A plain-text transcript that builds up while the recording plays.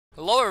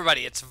Hello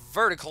everybody, it's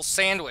Vertical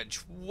Sandwich.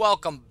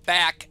 Welcome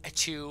back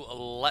to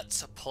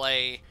Let's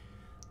Play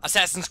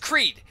Assassin's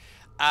Creed.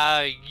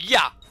 We're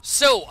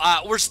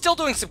still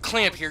doing some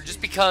cleanup here just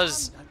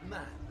because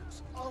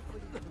oh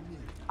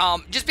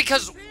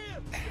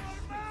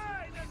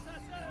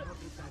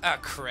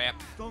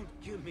crap.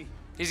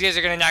 These guys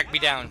are gonna knock me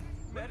down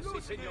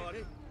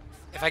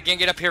if I can't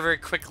get up here very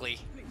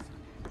quickly.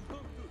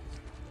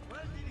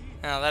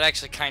 Oh, that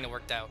actually kind of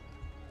worked out.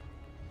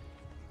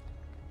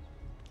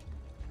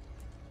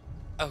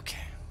 Okay.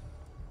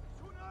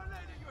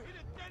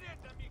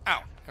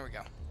 Oh, here we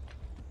go.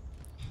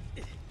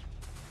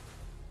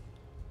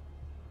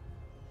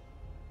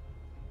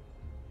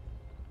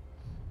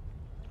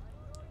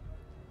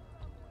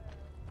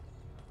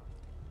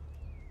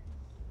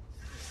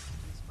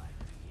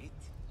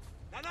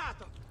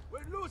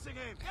 We're losing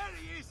him. There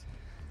he is.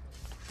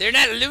 They're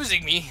not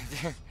losing me.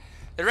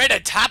 They're right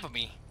on top of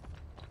me.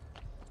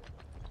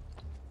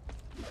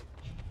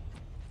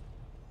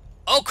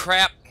 Oh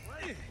crap.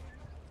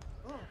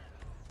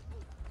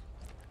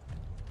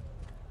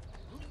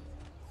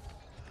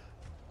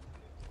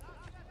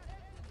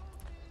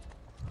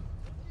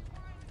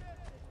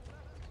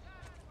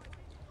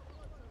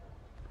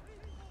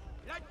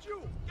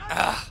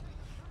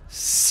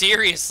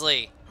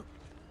 Seriously.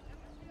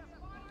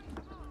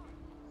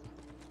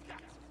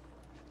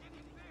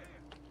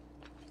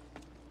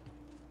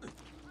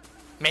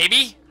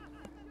 Maybe?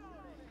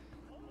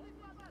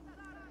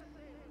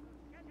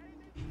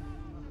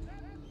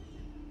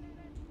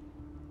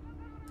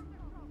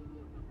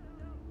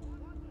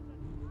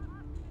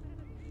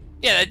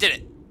 Yeah, that did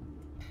it.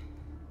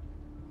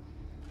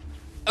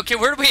 Okay,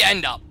 where did we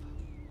end up?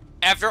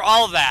 After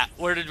all of that,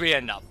 where did we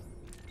end up?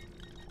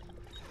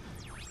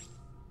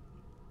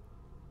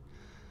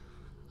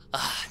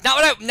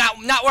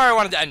 Not where I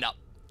wanted to end up.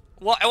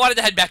 Well, I wanted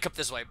to head back up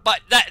this way, but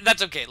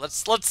that's okay.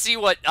 Let's see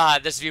what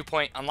this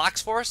viewpoint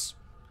unlocks for us.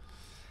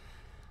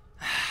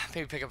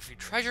 Maybe pick up a few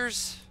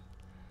treasures.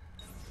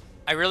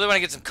 I really want to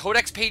get some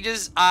codex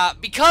pages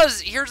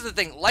because here's the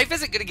thing: life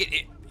isn't gonna get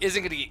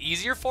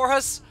easier for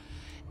us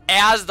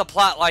as the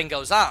plot line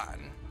goes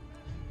on.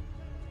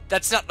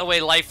 That's not the way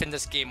life in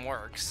this game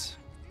works.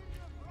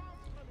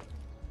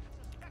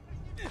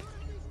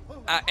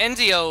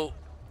 Enzio,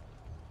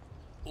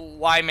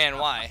 why man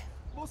why?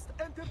 Most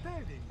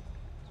entertaining.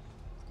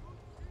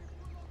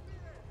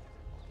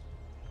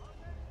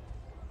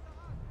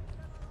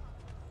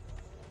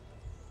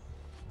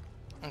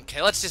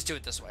 Okay, let's just do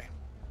it this way.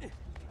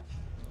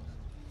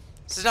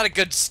 This is not a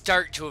good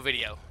start to a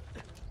video.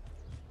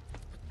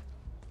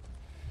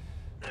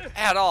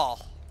 At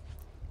all.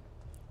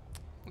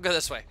 We'll go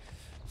this way.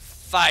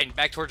 Fine,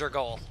 back towards our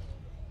goal.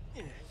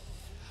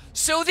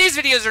 So these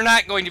videos are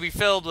not going to be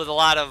filled with a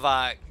lot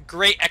of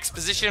great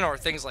exposition or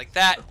things like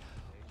that.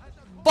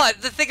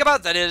 But the thing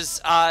about that is,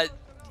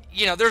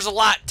 you know, there's a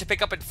lot to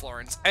pick up in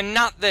Florence, and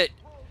not that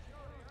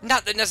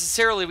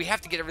necessarily we have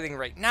to get everything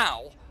right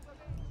now.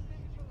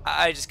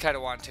 I just kind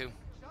of want to.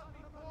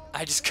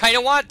 I just kind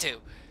of want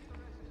to.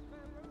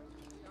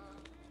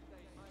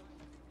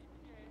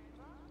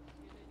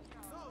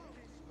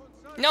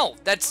 No,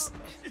 that's...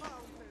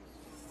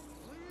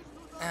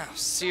 Oh,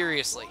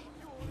 seriously.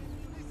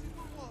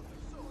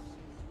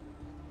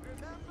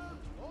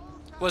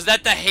 Was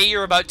that the hey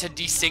you're about to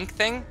desync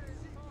thing?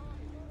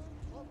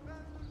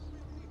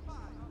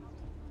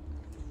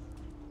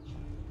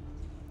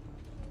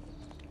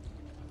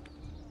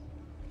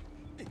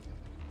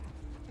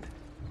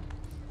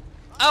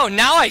 Oh,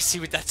 now I see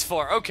what that's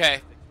for.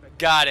 Okay.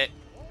 Got it.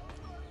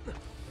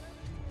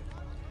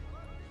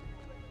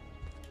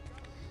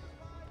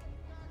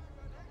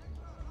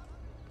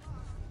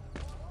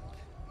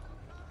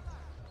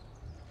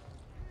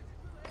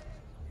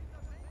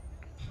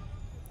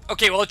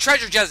 Okay, well, a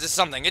treasure chest is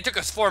something. It took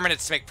us 4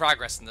 minutes to make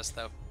progress in this,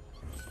 though.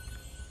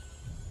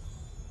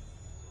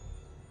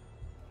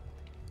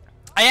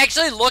 I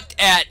actually looked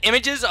at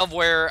images of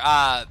where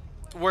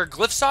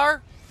glyphs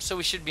are, so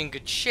we should be in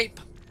good shape.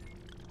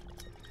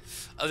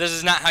 Oh, this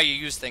is not how you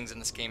use things in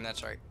this game,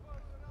 that's right.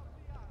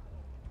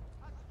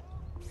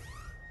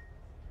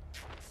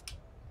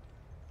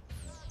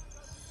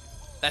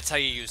 That's how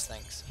you use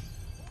things.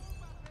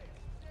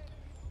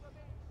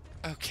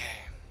 Okay.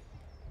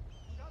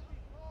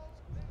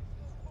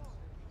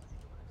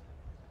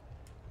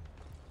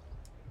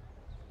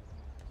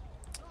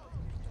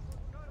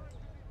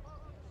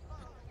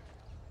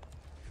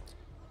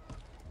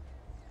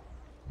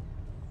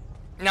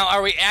 Now,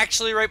 are we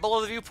actually right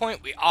below the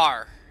viewpoint? We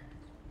are.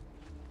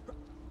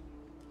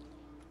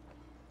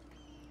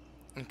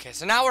 Okay,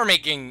 so now we're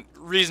making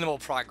reasonable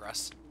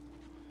progress.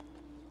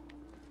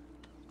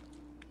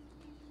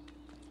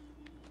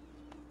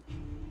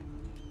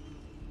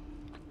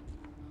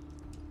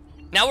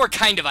 Now we're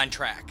kind of on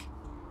track.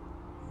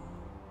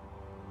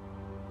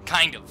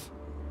 Kind of.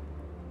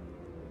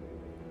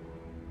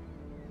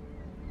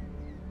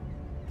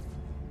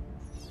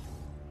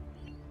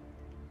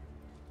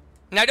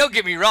 Now, don't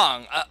get me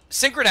wrong.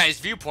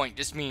 Synchronized viewpoint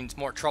just means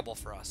more trouble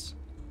for us.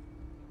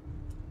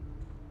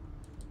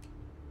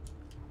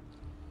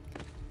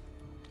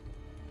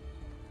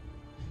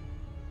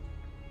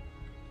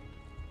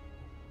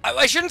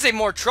 I shouldn't say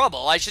more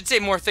trouble. I should say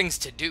more things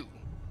to do.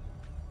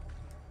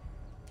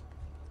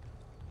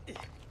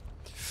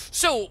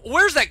 So,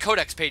 where's that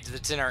codex page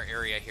that's in our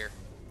area here?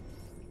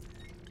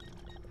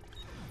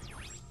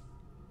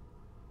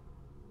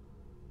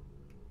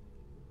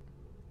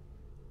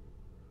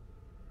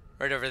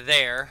 Right over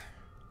there.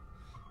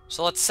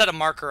 So let's set a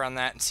marker on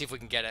that and see if we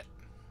can get it.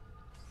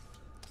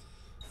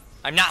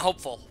 I'm not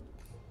hopeful.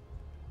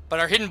 But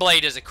our hidden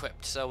blade is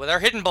equipped. So with our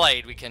hidden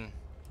blade, we can...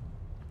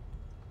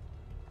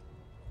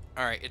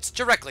 Alright, it's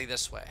directly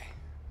this way.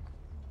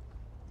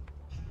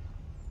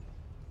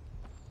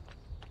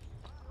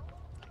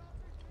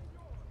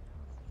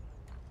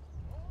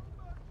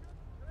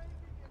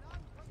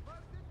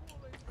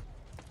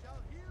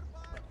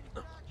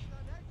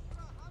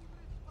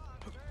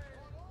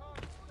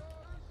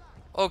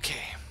 Okay.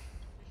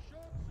 The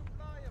short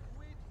supply of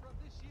wheat from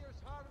this year's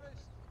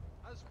harvest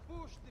has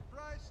pushed the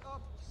price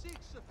up 6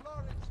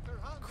 florins per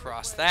hundred.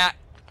 Cross that.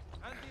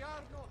 And the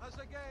Arno has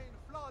again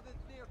flooded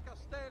near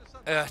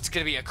Castel. It's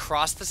gonna be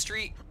across the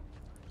street.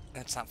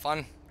 That's not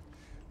fun.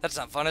 That's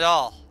not fun at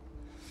all.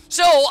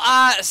 So,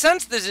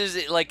 since this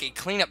is like a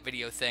cleanup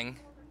video thing.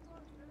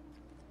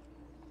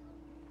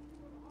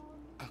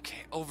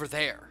 Okay, over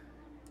there.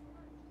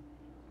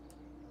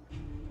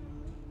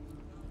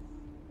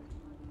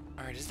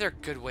 Alright, is there a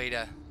good way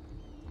to...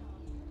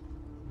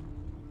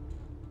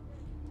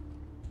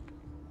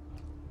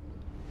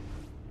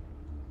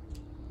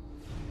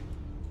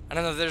 I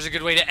don't know if there's a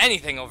good way to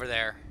anything over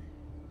there.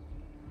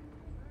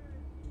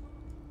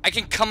 I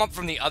can come up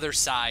from the other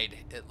side,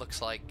 it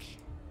looks like.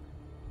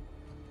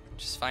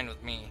 Which is fine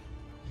with me.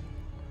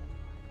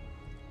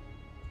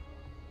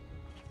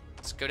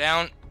 Let's go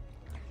down.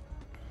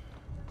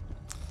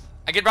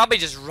 I could probably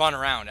just run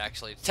around,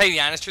 actually. To tell you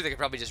the honest truth, I could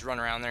probably just run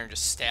around there and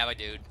just stab a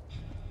dude.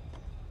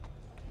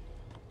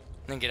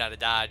 And then get out of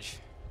Dodge.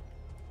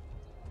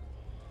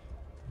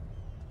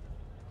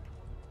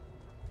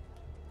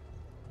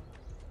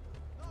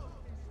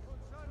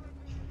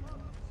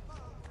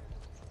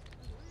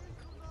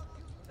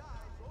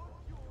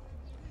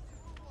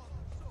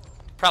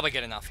 Probably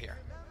good enough here.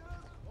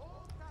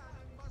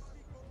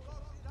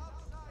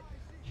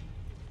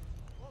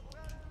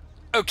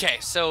 Okay,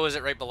 so is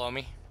it right below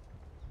me?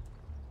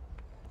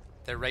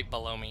 They're right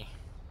below me.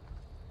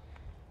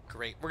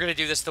 Great. We're gonna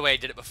do this the way I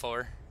did it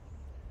before.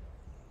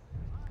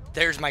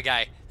 There's my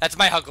guy. That's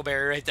my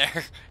Huckleberry right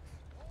there.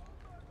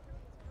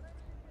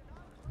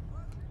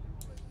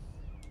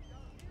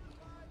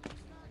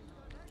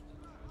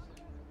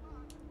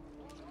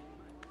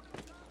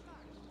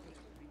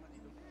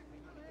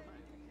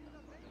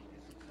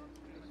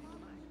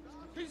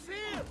 He's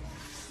here!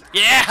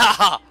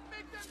 Yeah!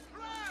 Make them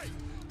fly!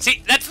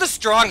 See, that's the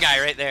strong guy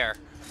right there.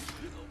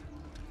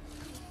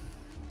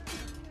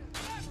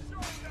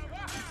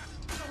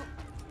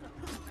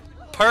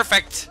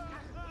 Perfect.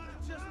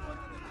 Just wanted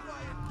a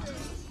quiet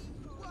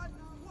day. One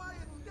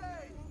quiet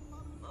day.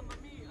 Mamma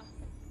mia.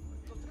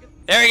 Don't forget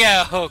There we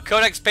go.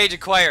 Codex page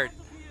acquired.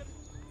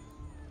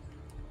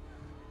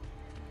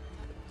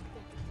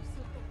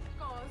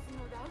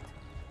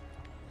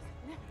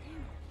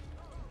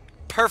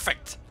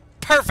 Perfect.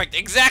 Perfect.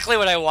 Exactly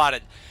what I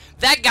wanted.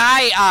 That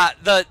guy,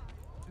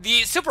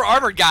 the super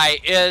armored guy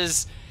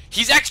is,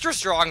 he's extra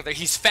strong.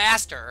 He's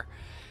faster.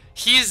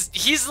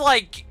 He's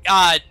like,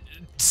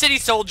 City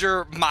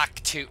Soldier Mark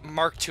II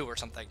or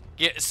something.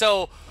 Yeah,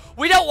 so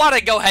we don't want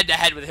to go head to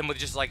head with him with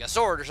just like a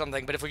sword or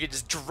something, but if we could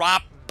just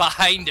drop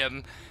behind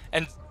him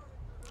and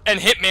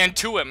Hitman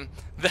to him,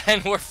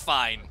 then we're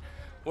fine.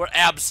 We're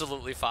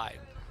absolutely fine.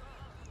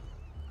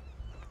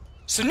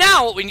 So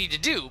now what we need to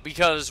do,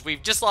 because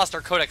we've just lost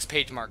our codex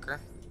page marker,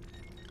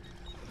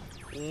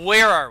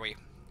 where are we?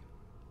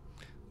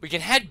 We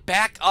can head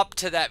back up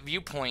to that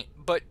viewpoint,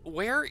 but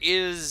where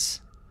is...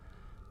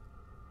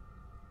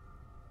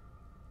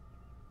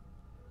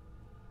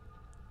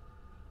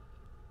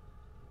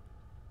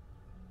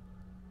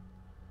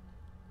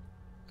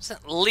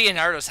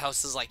 Leonardo's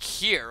house is like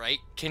here, right?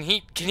 Can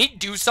he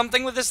do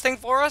something with this thing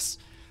for us?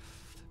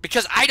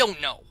 Because I don't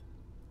know.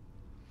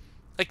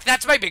 Like,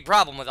 that's my big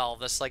problem with all of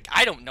this. Like,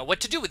 I don't know what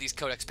to do with these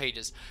codex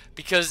pages.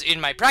 Because in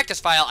my practice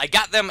file, I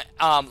got them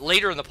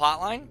later in the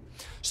plotline.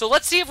 So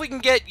let's see if we can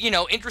get, you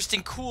know,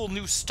 interesting, cool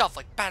new stuff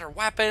like better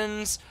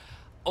weapons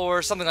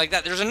or something like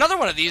that. There's another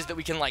one of these that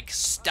we can, like,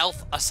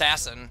 stealth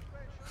assassin.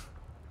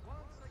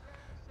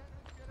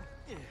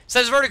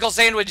 Says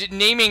VerticalSandwich,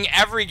 naming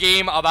every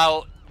game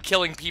about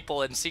killing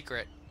people in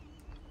secret.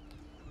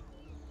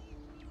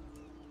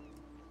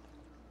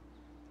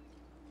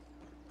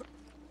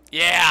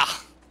 Yeah!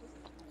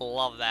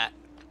 Love that.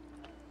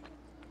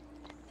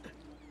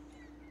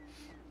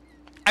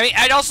 I mean,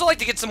 I'd also like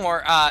to get some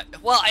more,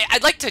 well,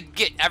 I'd like to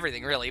get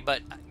everything, really,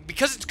 but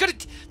because it's good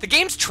at, the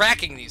game's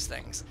tracking these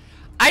things.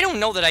 I don't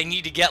know that I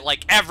need to get,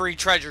 like, every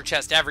treasure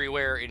chest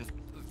everywhere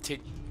to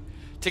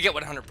get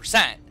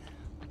 100%.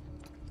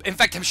 In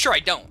fact, I'm sure I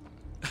don't.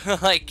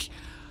 Like,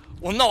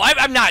 well, no,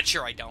 I'm not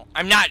sure I don't.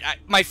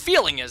 My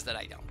feeling is that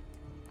I don't.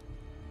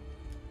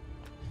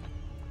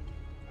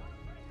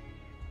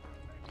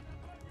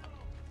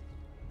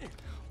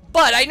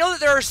 But I know that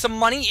there are some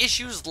money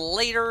issues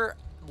later,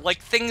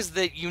 like things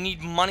that you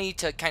need money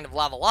to kind of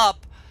level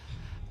up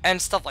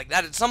and stuff like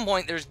that. At some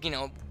point, there's, you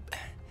know,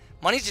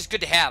 money's just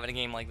good to have in a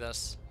game like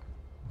this.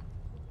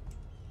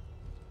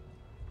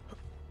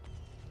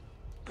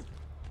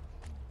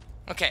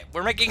 Okay,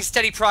 we're making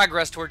steady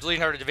progress towards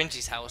Leonardo da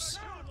Vinci's house.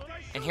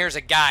 And here's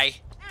a guy.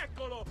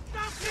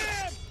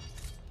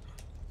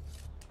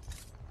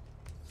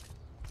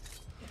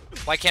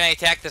 Why can't I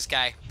attack this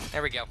guy?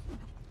 There we go.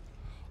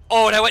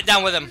 Oh, and I went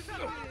down with him.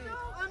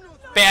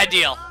 Bad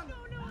deal.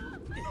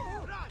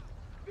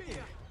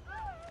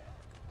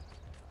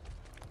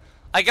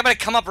 Like, I'm gonna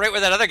come up right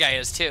where that other guy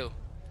is, too.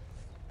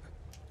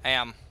 I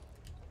am.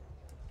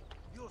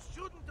 You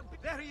shouldn't be.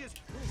 There he is.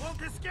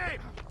 Won't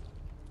escape.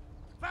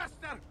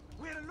 Faster.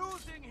 We're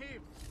losing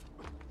him.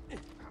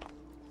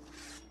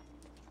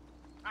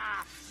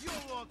 Ah, you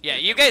won't. Yeah,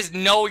 you guys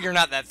know you're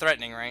not that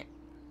threatening, right?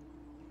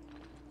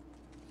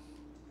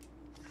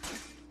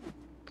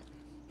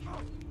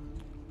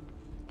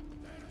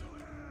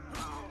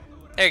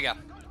 There you go.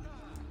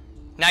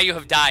 Now you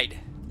have died.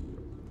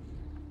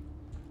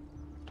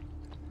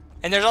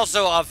 And there's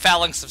also a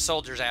phalanx of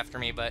soldiers after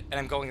me, and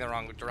I'm going the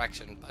wrong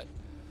direction, but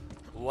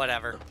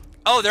whatever.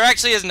 Oh, there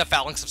actually isn't a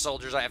phalanx of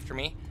soldiers after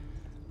me.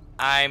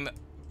 I'm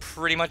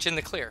pretty much in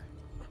the clear.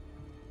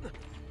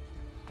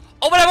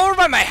 Oh, but I'm over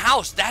by my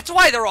house. That's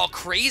why they're all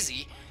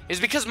crazy, is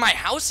because my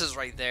house is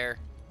right there.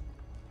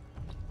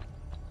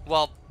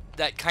 Well,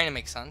 that kind of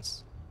makes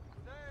sense.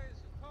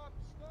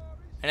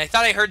 And I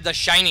thought I heard the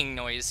shining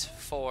noise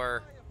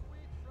for...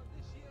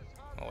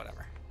 well,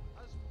 whatever.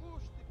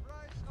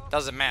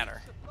 Doesn't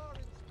matter.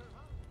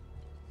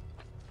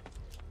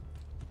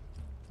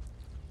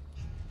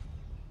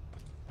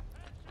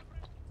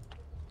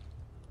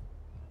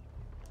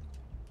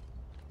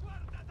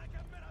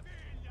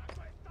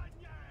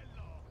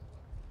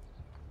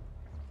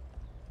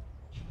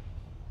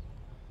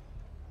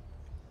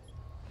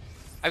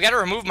 I've got to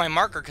remove my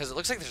marker because it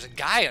looks like there's a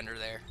guy under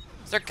there.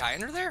 Is there a guy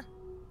under there?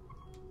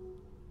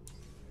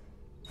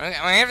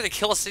 Am I having to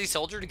kill a city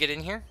soldier to get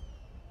in here?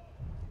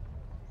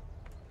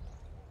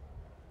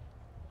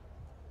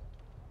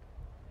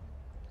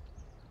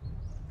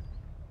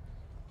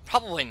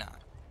 Probably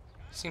not.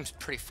 Seems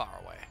pretty far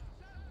away.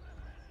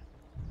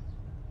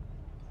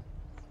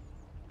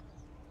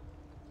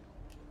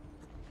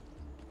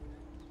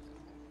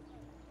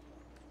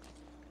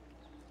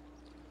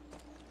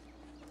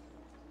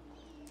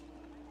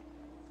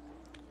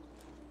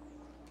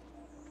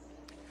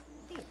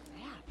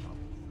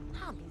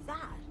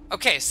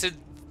 Okay, so...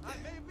 I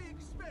may be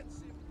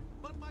expensive,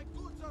 but my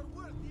goods are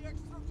worth the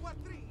extra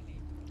quattrini.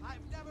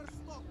 I've never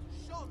stocked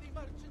shoddy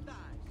merchandise.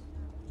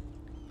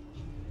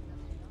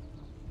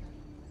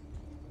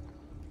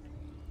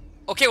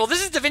 okay, well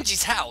this is Da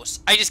Vinci's house.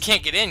 I just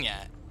can't get in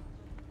yet.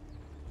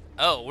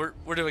 Oh,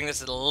 we're doing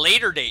this at a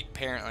later date,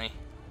 apparently.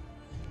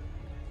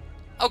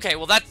 Okay,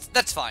 well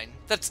that's fine.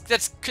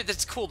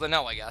 That's cool to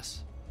know, I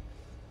guess.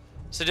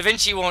 So Da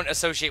Vinci won't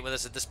associate with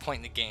us at this point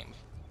in the game.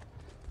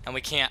 And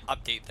we can't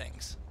update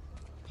things.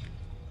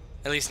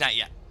 At least not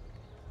yet.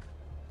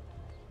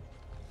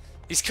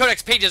 These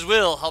codex pages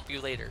will help you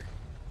later.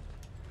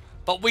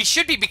 But we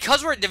should be,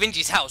 because we're at Da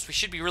Vinci's house, we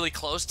should be really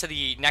close to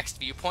the next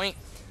viewpoint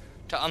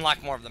to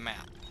unlock more of the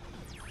map.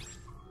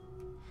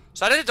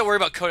 So I don't have to worry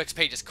about codex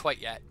pages quite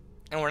yet.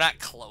 And we're not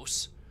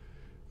close.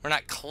 We're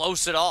not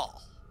close at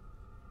all.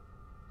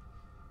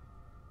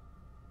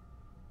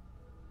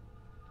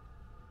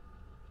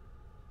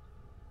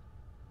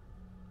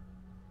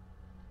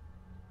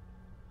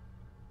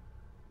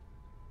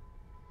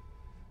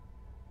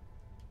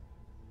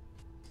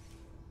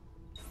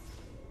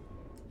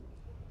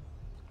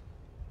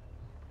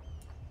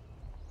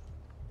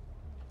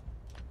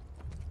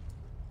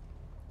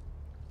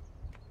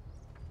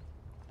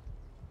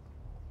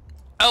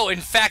 Oh,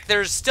 in fact,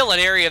 there's still an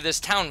area of this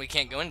town we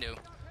can't go into.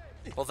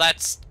 Well,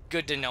 that's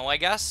good to know, I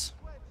guess.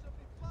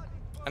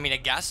 I mean, I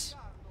guess.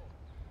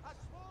 A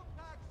small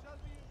tax shall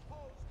be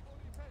imposed for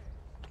repair.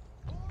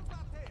 All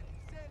batteri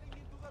sailing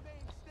into the main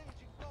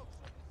staging docks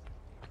of the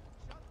city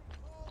shall be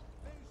all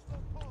based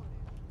on tonnage.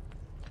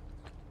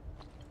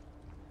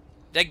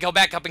 Did I go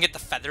back up and get the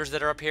feathers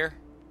that are up here?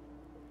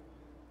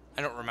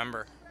 I don't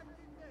remember.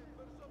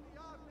 Members of the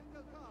Arte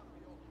del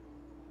Cambio,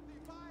 the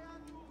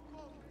biannual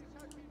congress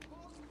has been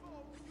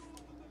postponed due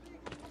to the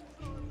legal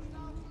concerns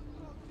now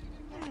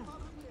confronting the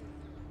Parliament.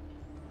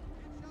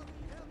 It shall be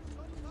held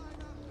sometime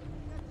after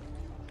the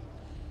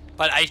next.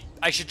 But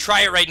I should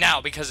try it right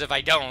now, because if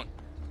I don't...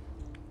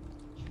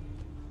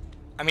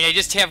 I mean,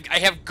 I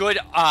have good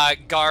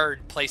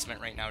guard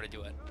placement right now to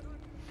do it.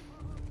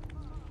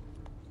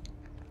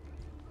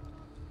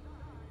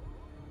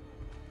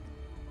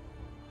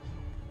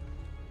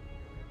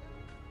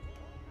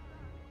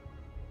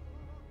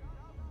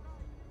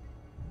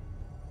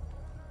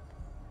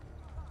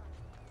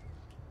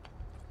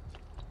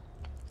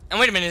 And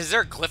wait a minute, is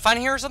there a glyph on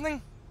here or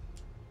something?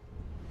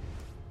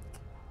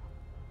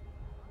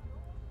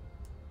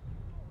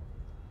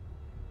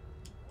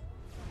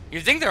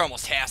 You'd think there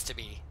almost has to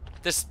be.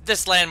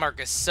 This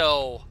landmark is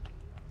so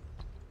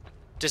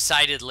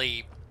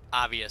decidedly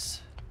obvious.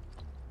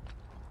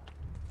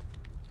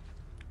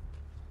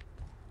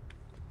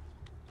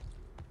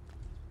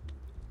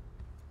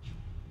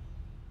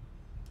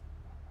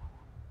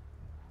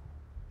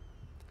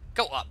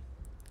 Go up.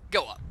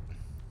 Go up.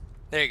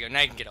 There you go.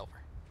 Now you can get over.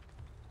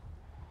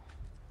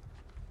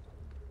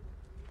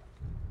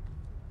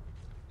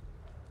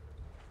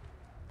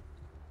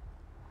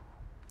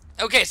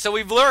 Okay, so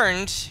we've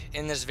learned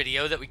in this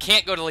video that we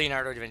can't go to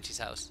Leonardo da Vinci's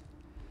house.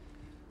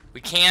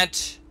 We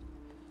can't...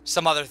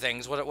 Some other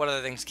things. What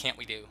other things can't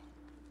we do?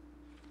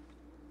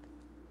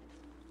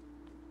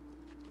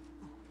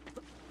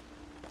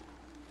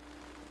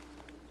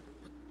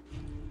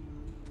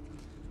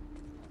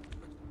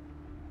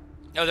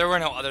 No, there were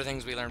no other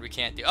things we learned we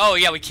can't do. Oh,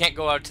 yeah, we can't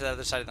go out to the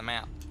other side of the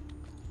map.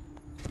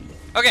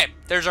 Okay,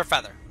 there's our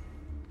feather.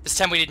 This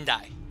time we didn't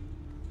die.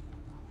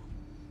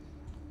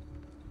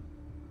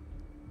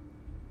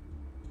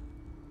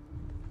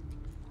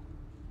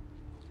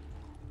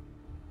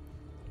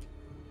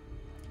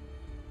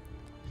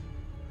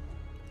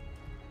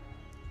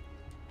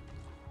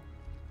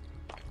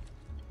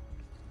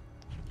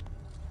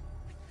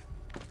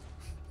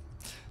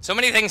 So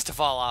many things to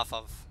fall off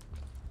of.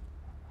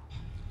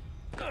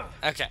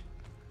 Okay.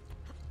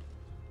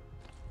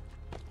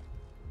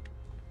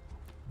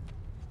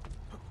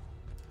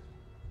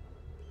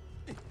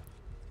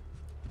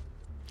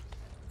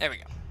 There we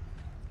go.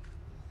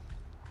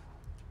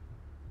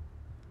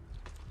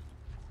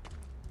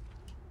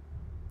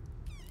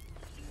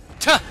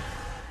 Tuh!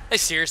 They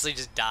seriously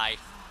just die.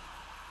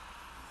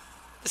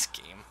 This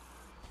game.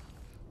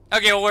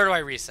 Okay, well, where do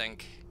I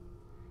resync?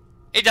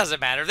 It doesn't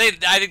matter.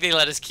 I think they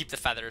let us keep the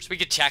feathers. We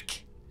could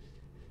check.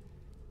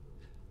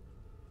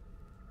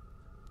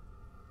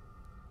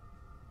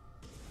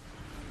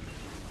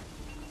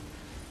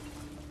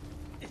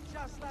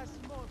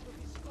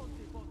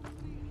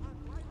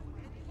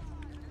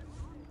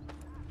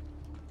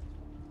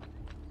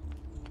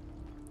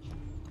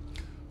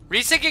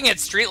 Resyncing at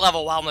street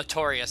level while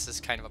notorious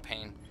is kind of a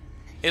pain.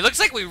 It looks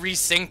like we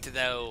resynced,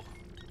 though.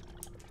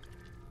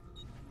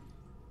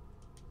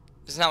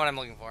 This is not what I'm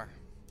looking for.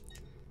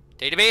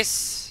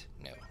 Database?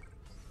 No.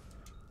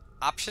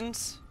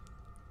 Options?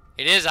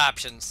 It is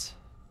options.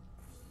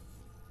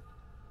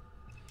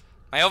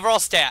 My overall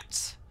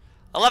stats.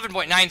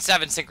 11.97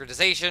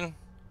 synchronization.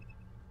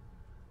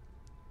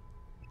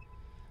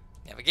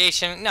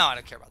 Navigation. No, I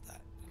don't care about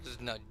that. This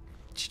is no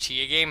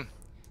Chia game.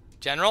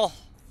 General?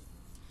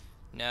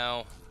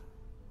 No.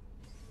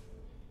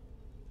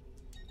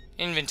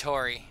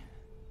 Inventory.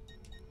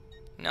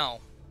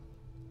 No.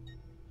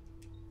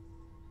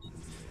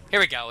 Here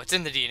we go. It's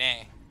in the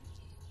DNA.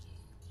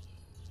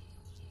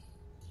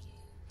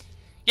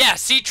 Yeah,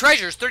 see,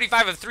 treasures,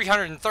 35 of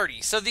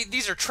 330. So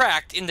these are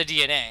tracked in the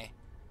DNA.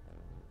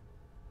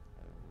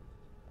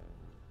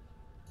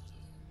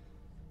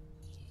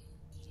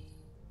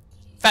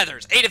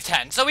 Feathers, 8 of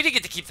 10. So we did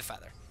get to keep the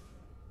feather.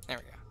 There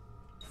we go.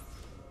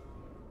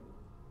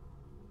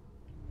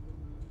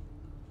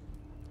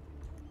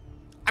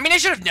 I mean, I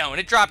should have known.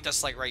 It dropped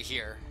us, like, right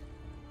here.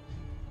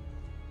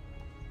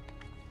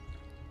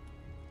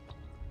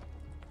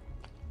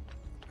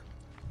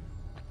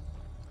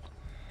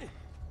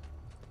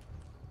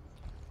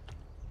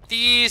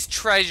 These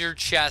treasure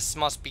chests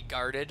must be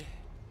guarded.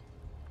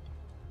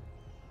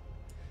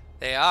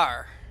 They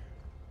are.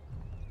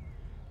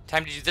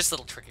 Time to do this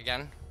little trick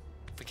again.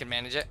 If we can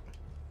manage it.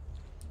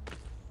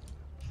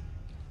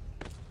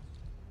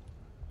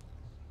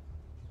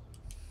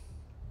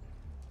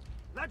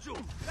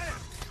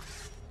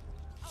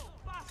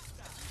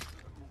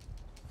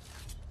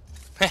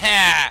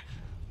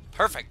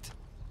 Perfect.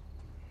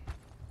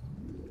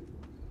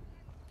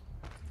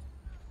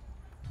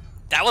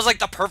 That was like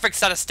the perfect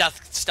set of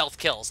stealth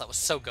kills. That was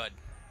so good.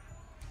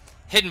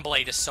 Hidden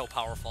Blade is so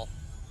powerful.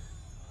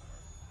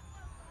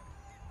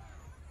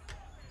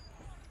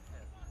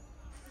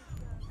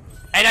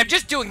 And I'm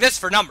just doing this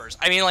for numbers.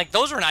 I mean, like,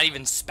 those were not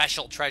even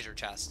special treasure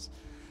chests.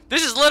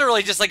 This is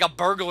literally just like a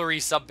burglary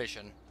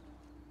submission.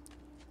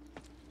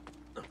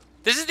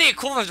 This is the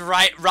equivalent of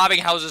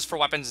robbing houses for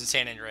weapons in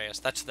San Andreas.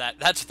 That's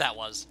what that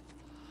was.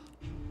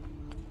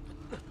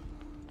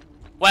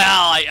 Well,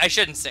 I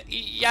shouldn't say.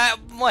 Yeah,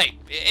 wait.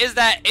 Is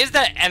that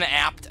an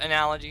apt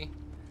analogy?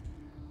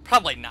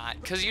 Probably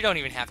not, because you don't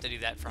even have to do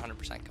that for 100%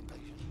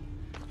 completion.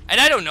 And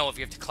I don't know if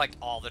you have to collect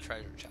all the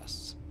treasure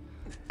chests.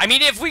 I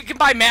mean, if we can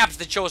buy maps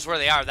that show us where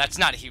they are, that's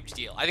not a huge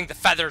deal. I think the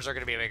feathers are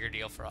going to be a bigger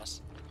deal for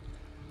us.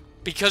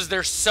 Because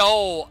they're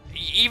so...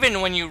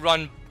 Even when you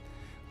run...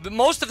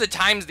 Most of the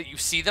times that you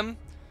see them,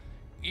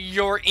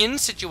 you're in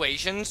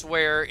situations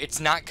where it's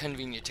not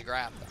convenient to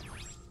grab them.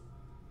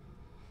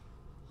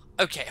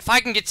 Okay, if I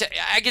can get to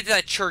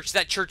that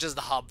church is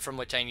the hub from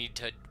which I need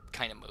to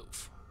kind of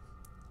move,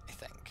 I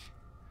think.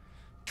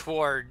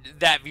 Toward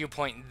that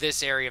viewpoint,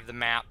 this area of the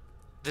map.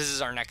 This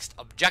is our next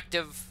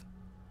objective.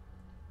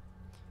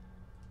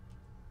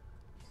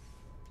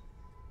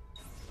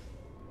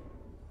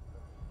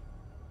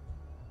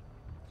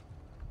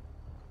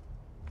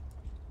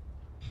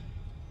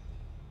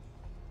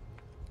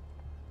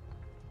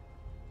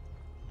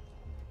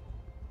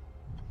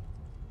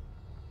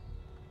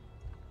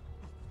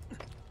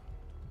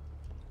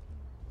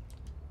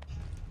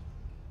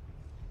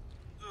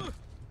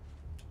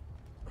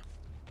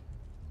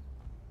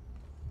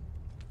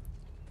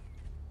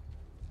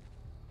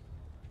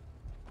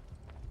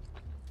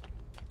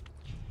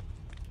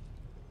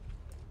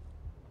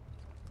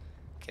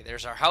 Okay,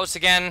 there's our house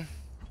again.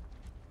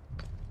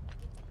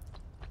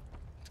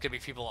 There's gonna be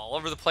people all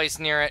over the place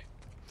near it.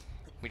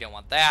 We don't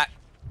want that.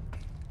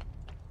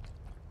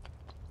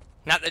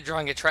 Not that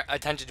drawing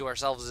attention to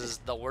ourselves is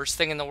the worst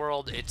thing in the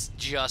world. It's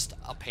just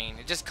a pain.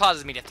 It just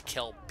causes me to have to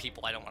kill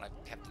people I don't want to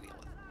have to deal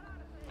with.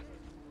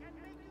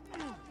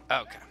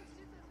 Okay.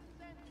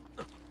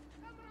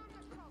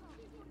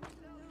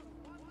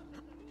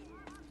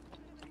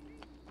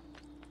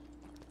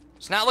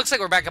 So now it looks like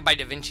we're back up by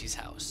Da Vinci's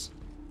house.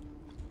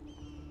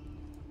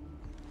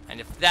 And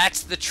if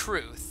that's the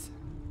truth...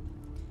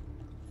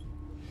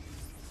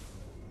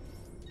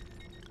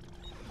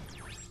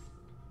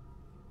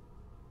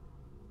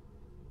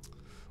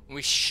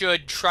 we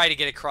should try to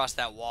get across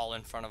that wall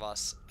in front of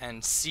us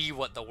and see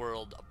what the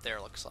world up there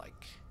looks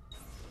like.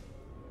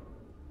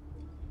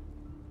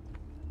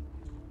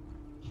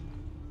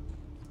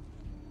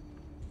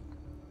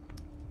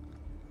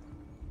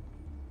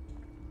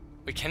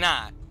 We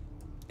cannot.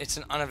 It's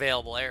an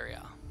unavailable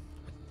area.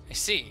 I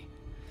see.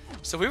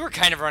 So we were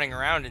kind of running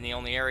around in the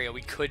only area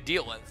we could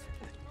deal with.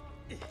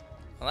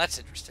 Well, that's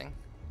interesting.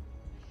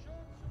 Short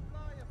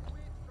supply of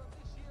wheat from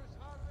this year's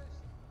harvest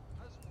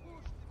has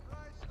pushed the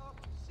price up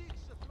 6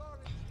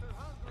 florins per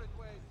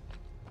hundredweight,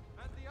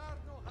 and the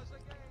Arno has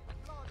again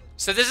flooded.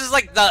 So this is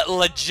like the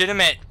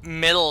legitimate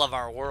middle of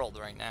our world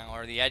right now,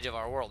 or the edge of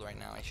our world right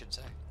now, I should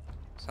say.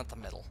 It's not the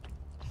middle.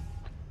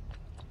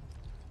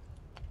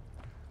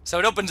 So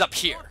it opens up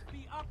here.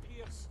 Be up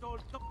here,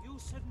 Stolto. You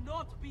should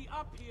not be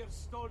up here,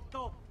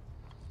 Stolto.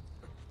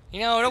 You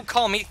know, don't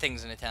call me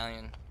things in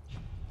Italian.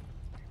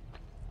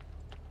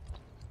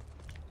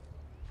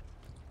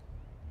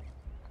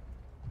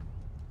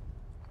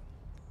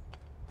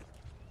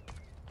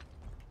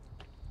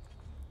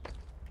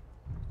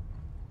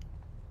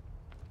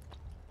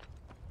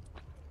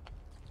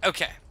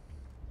 Okay.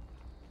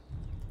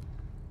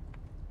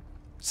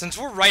 Since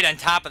we're right on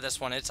top of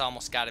this one, it's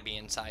almost got to be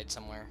inside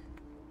somewhere.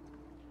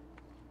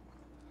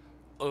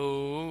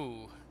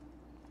 Oh.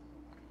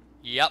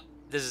 Yep.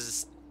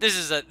 This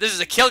is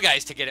a kill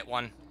guys to get it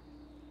one.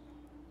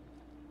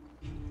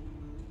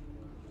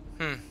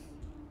 I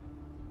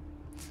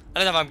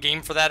don't know if I'm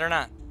game for that or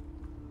not.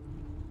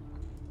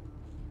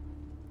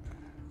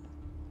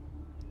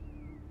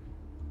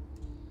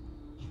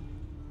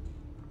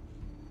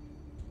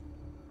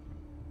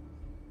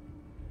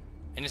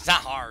 And it's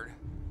not hard.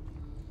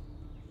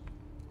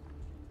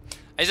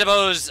 I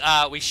suppose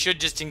we should,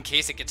 just in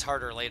case it gets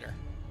harder later.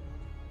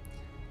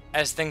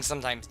 As things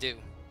sometimes do.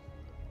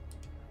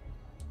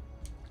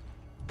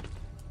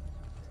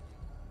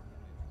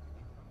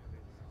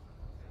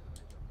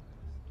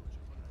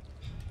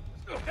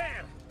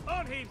 There,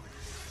 on him.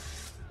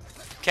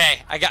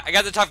 Okay, I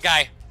got the tough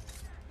guy.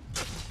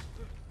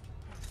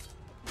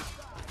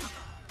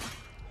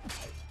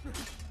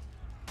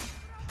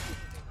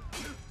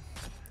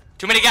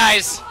 Too many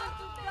guys.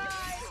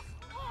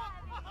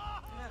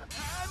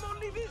 I'm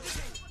only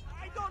visiting.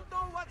 I don't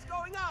know what's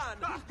going on.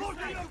 Let's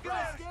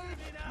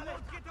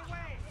get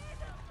away.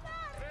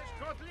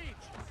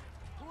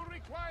 Who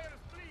requires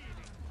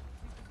bleeding?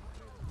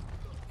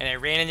 And I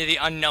ran into the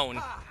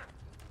unknown.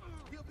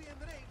 He'll be in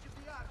range of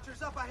the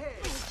archers up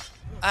ahead.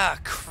 Ah,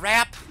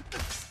 crap.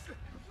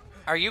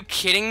 Are you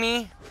kidding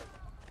me?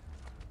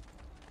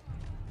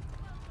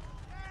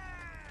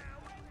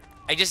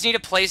 I just need a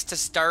place to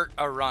start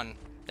a run.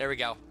 There we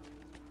go.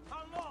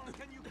 How long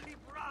can you keep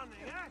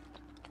running, eh?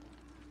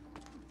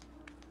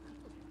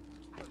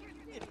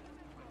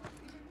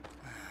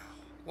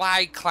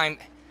 Why climb?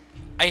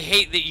 I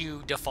hate that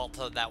you default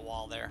to that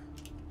wall there.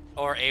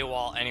 Or a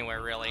wall anywhere,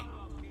 really.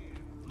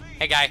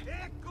 Hey, guy.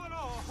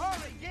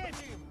 Hurry, get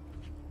him.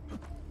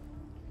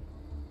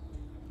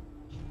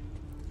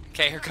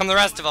 Okay, here come the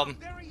rest of them.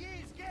 There he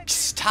is. Get him.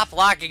 Stop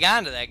locking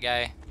onto that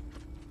guy.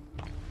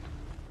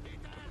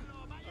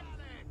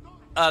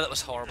 That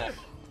was horrible.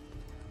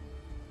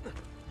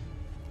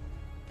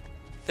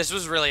 This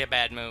was really a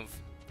bad move.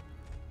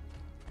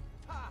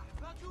 Not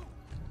you.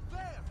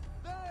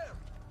 There.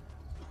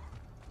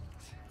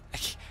 I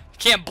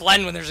can't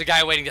blend when there's a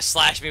guy waiting to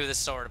slash me with his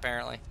sword,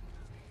 apparently.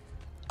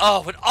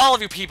 Oh, but all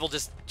of you people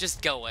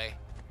just go away.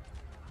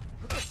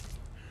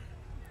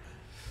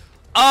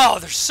 Oh,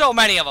 there's so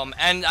many of them,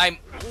 and I'm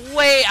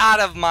way out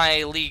of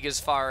my league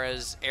as far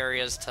as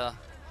areas to...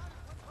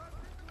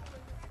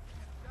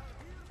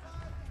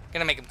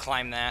 Gonna make him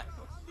climb that.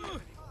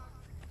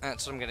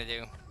 That's what I'm gonna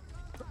do.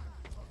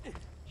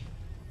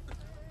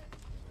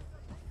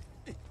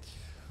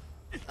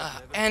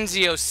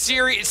 Enzio,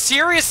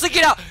 seriously,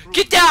 get out!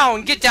 Get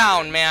down,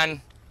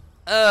 man!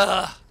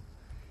 Ugh.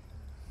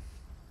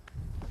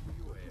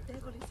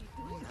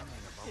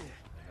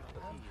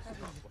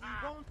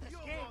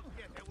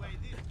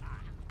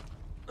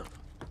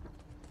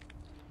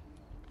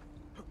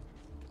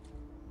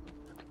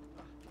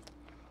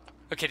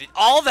 Okay, did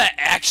all that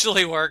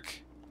actually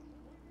work?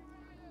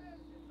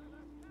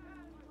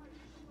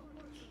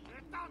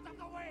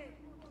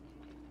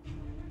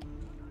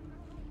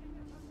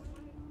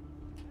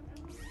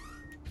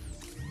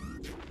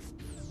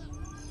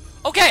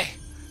 Okay.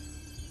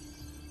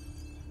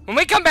 When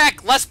we come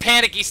back, less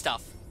panicky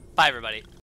stuff. Bye, everybody.